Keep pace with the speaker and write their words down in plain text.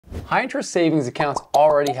High interest savings accounts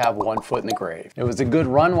already have one foot in the grave. It was a good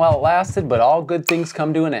run while it lasted, but all good things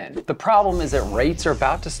come to an end. The problem is that rates are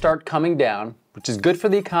about to start coming down, which is good for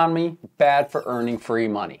the economy, bad for earning free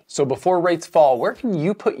money. So before rates fall, where can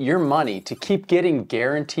you put your money to keep getting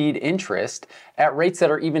guaranteed interest at rates that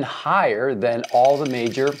are even higher than all the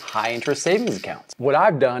major high interest savings accounts? What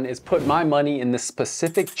I've done is put my money in the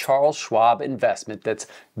specific Charles Schwab investment that's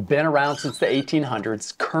been around since the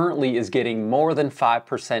 1800s, currently is getting more than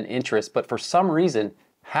 5% interest, but for some reason,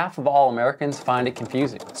 half of all Americans find it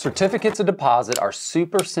confusing. Certificates of deposit are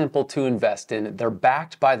super simple to invest in. They're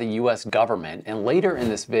backed by the US government, and later in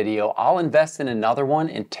this video, I'll invest in another one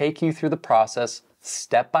and take you through the process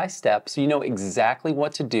step by step so you know exactly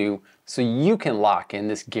what to do so you can lock in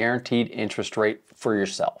this guaranteed interest rate for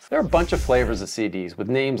yourself. There are a bunch of flavors of CDs with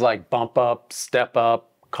names like bump up, step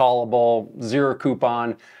up, callable, zero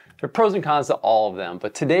coupon. There are pros and cons to all of them,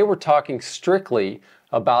 but today we're talking strictly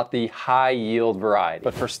about the high yield variety.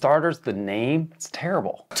 But for starters, the name, it's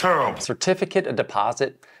terrible. Terrible. Certificate of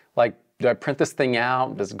deposit, like, do I print this thing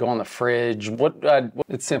out? Does it go on the fridge?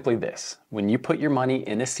 It's simply this. When you put your money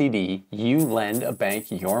in a CD, you lend a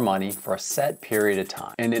bank your money for a set period of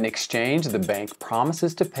time. And in exchange, the bank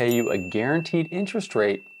promises to pay you a guaranteed interest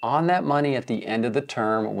rate on that money at the end of the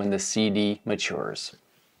term when the CD matures.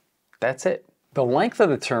 That's it. The length of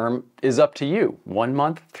the term is up to you. 1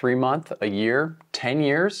 month, 3 months, a year, 10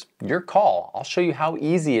 years, your call. I'll show you how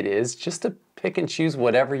easy it is just to pick and choose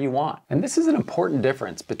whatever you want. And this is an important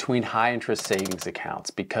difference between high interest savings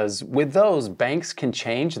accounts because with those, banks can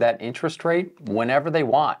change that interest rate whenever they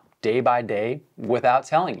want, day by day, without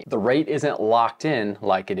telling you. The rate isn't locked in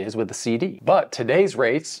like it is with the CD. But today's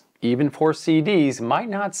rates, even for CDs, might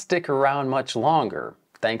not stick around much longer.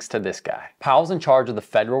 Thanks to this guy. Powell's in charge of the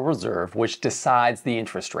Federal Reserve, which decides the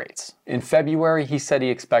interest rates. In February, he said he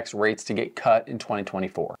expects rates to get cut in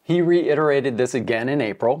 2024. He reiterated this again in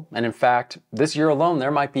April, and in fact, this year alone,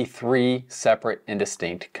 there might be 3 separate and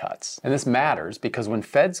distinct cuts. And this matters because when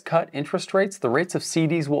Feds cut interest rates, the rates of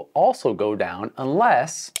CDs will also go down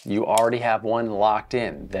unless you already have one locked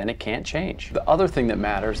in. Then it can't change. The other thing that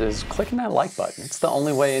matters is clicking that like button. It's the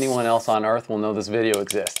only way anyone else on earth will know this video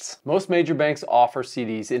exists. Most major banks offer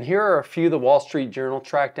CDs, and here are a few the Wall Street Journal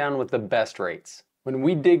tracked down with the best rates. When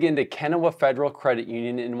we dig into Kennewa Federal Credit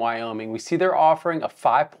Union in Wyoming, we see they're offering a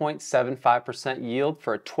 5.75% yield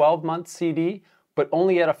for a 12-month CD, but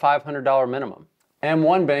only at a $500 minimum.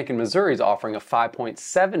 M1 Bank in Missouri is offering a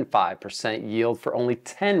 5.75% yield for only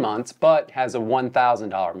 10 months, but has a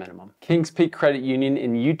 $1,000 minimum. Kings Peak Credit Union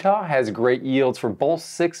in Utah has great yields for both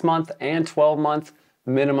 6-month and 12-month,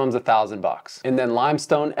 minimum's $1,000. And then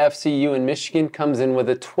Limestone FCU in Michigan comes in with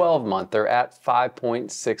a 12-month. They're at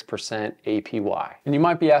 5.6% APY. And you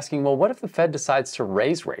might be asking, well, what if the Fed decides to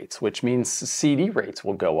raise rates, which means CD rates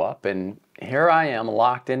will go up? And here I am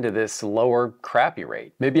locked into this lower crappy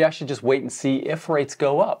rate. Maybe I should just wait and see if rates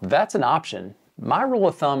go up. That's an option. My rule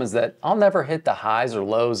of thumb is that I'll never hit the highs or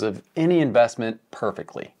lows of any investment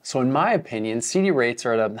perfectly. So in my opinion, CD rates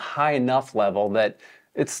are at a high enough level that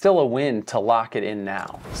it's still a win to lock it in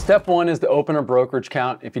now. Step 1 is to open a brokerage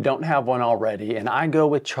account if you don't have one already, and I go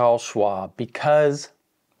with Charles Schwab because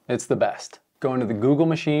it's the best. Go into the Google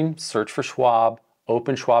machine, search for Schwab,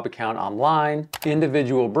 open Schwab account online,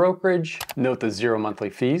 individual brokerage, note the 0 monthly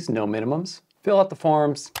fees, no minimums, fill out the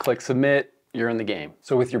forms, click submit, you're in the game.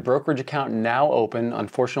 So with your brokerage account now open,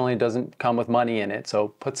 unfortunately it doesn't come with money in it, so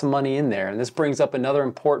put some money in there. And this brings up another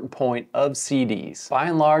important point of CDs. By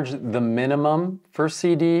and large, the minimum for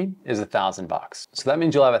CD is $1,000. So that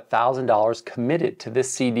means you'll have $1,000 committed to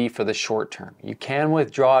this CD for the short term. You can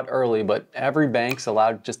withdraw it early, but every bank's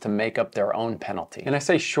allowed just to make up their own penalty. And I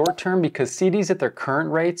say short term because CDs at their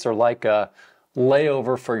current rates are like a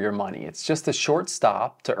layover for your money. It's just a short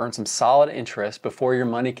stop to earn some solid interest before your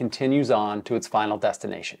money continues on to its final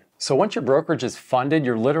destination. So once your brokerage is funded,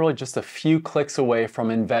 you're literally just a few clicks away from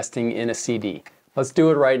investing in a CD. Let's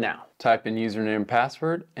do it right now. Type in username and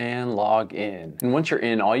password and log in. And once you're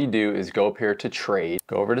in, all you do is go up here to trade,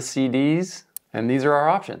 go over to CDs, and these are our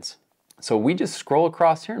options. So we just scroll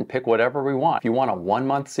across here and pick whatever we want. If you want a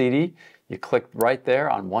 1-month CD, you click right there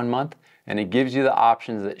on 1 month, and it gives you the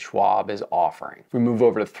options that Schwab is offering. If we move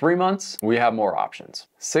over to 3 months, we have more options.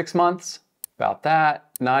 6 months, about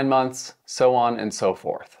that, 9 months, so on and so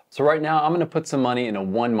forth. So right now, I'm gonna put some money in a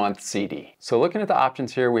 1-month CD. So looking at the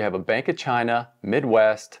options here, we have a Bank of China,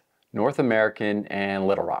 Midwest, North American, and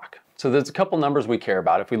Little Rock. So there's a couple numbers we care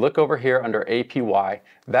about. If we look over here under APY,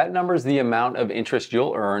 that number is the amount of interest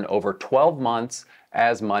you'll earn over 12 months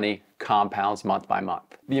as money compounds month by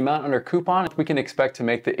month. The amount under coupon, we can expect to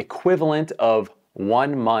make the equivalent of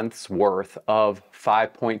 1 month's worth of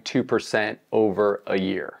 5.2% over a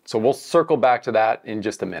year. So we'll circle back to that in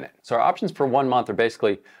just a minute. So our options for 1 month are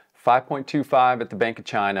basically 5.25 at the Bank of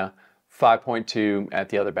China, 5.2 at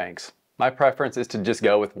the other banks. My preference is to just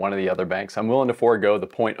go with one of the other banks. I'm willing to forego the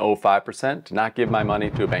 0.05% to not give my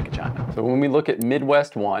money to a Bank of China. So when we look at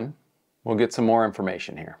Midwest 1, we'll get some more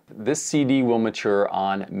information here. This CD will mature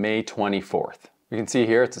on May 24th. You can see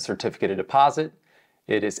here it's a certificate of deposit.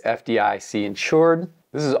 It is FDIC insured.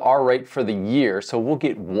 This is our rate for the year, so we'll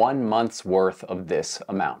get 1 month's worth of this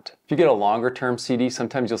amount. If you get a longer term CD,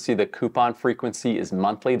 sometimes you'll see the coupon frequency is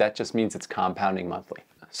monthly. That just means it's compounding monthly.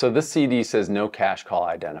 So this CD says no cash call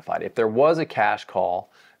identified. If there was a cash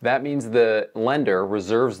call, that means the lender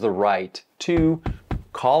reserves the right to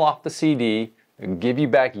call off the CD, give you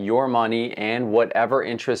back your money and whatever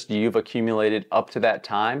interest you've accumulated up to that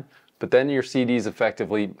time, but then your CD is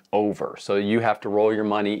effectively over. So you have to roll your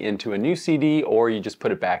money into a new CD or you just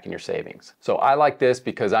put it back in your savings. So I like this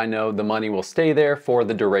because I know the money will stay there for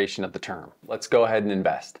the duration of the term. Let's go ahead and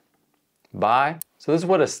invest. Buy. So this is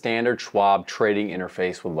what a standard Schwab trading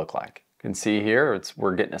interface would look like. You can see here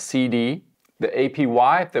we're getting a CD. The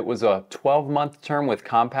APY, if it was a 12-month term with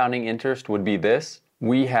compounding interest, would be this.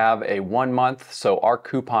 We have a 1 month, so our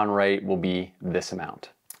coupon rate will be this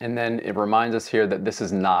amount. And then it reminds us here that this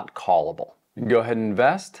is not callable. You can go ahead and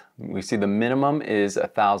invest. We see the minimum is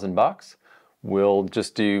 $1,000. We'll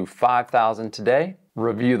just do 5,000 today.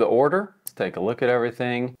 Review the order. Let's take a look at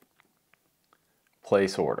everything.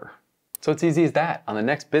 Place order. So it's easy as that. On the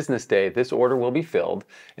next business day, this order will be filled.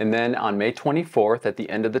 And then on May 24th, at the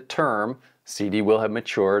end of the term, CD will have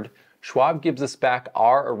matured. Schwab gives us back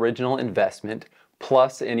our original investment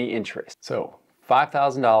plus any interest. So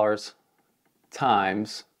 $5,000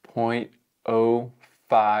 times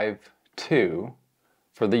 0.052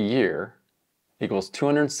 for the year equals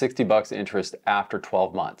 $260 interest after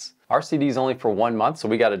 12 months. Our CD is only for 1 month, so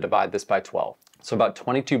we got to divide this by 12. So about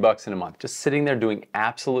 $22 in a month, just sitting there doing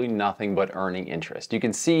absolutely nothing but earning interest. You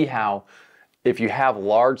can see how if you have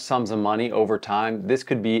large sums of money over time, this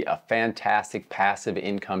could be a fantastic passive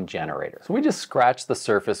income generator. So we just scratched the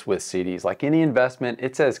surface with CDs. Like any investment,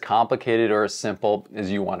 it's as complicated or as simple as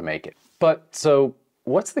you want to make it. But so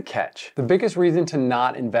what's the catch? The biggest reason to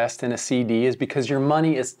not invest in a CD is because your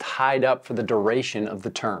money is tied up for the duration of the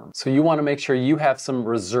term. So you want to make sure you have some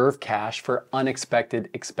reserve cash for unexpected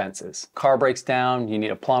expenses. Car breaks down, you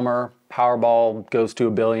need a plumber, Powerball goes to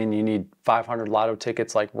 $1 billion, you need 500 lotto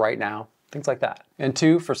tickets like right now, things like that. And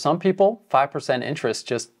two, for some people, 5% interest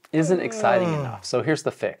just isn't exciting enough. So here's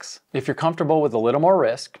the fix. If you're comfortable with a little more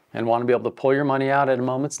risk and want to be able to pull your money out at a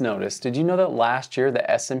moment's notice, did you know that last year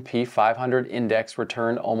the S&P 500 index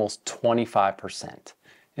returned almost 25%?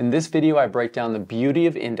 In this video, I break down the beauty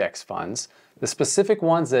of index funds, the specific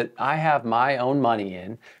ones that I have my own money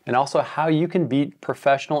in, and also how you can beat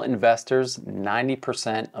professional investors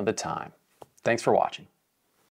 90% of the time. Thanks for watching.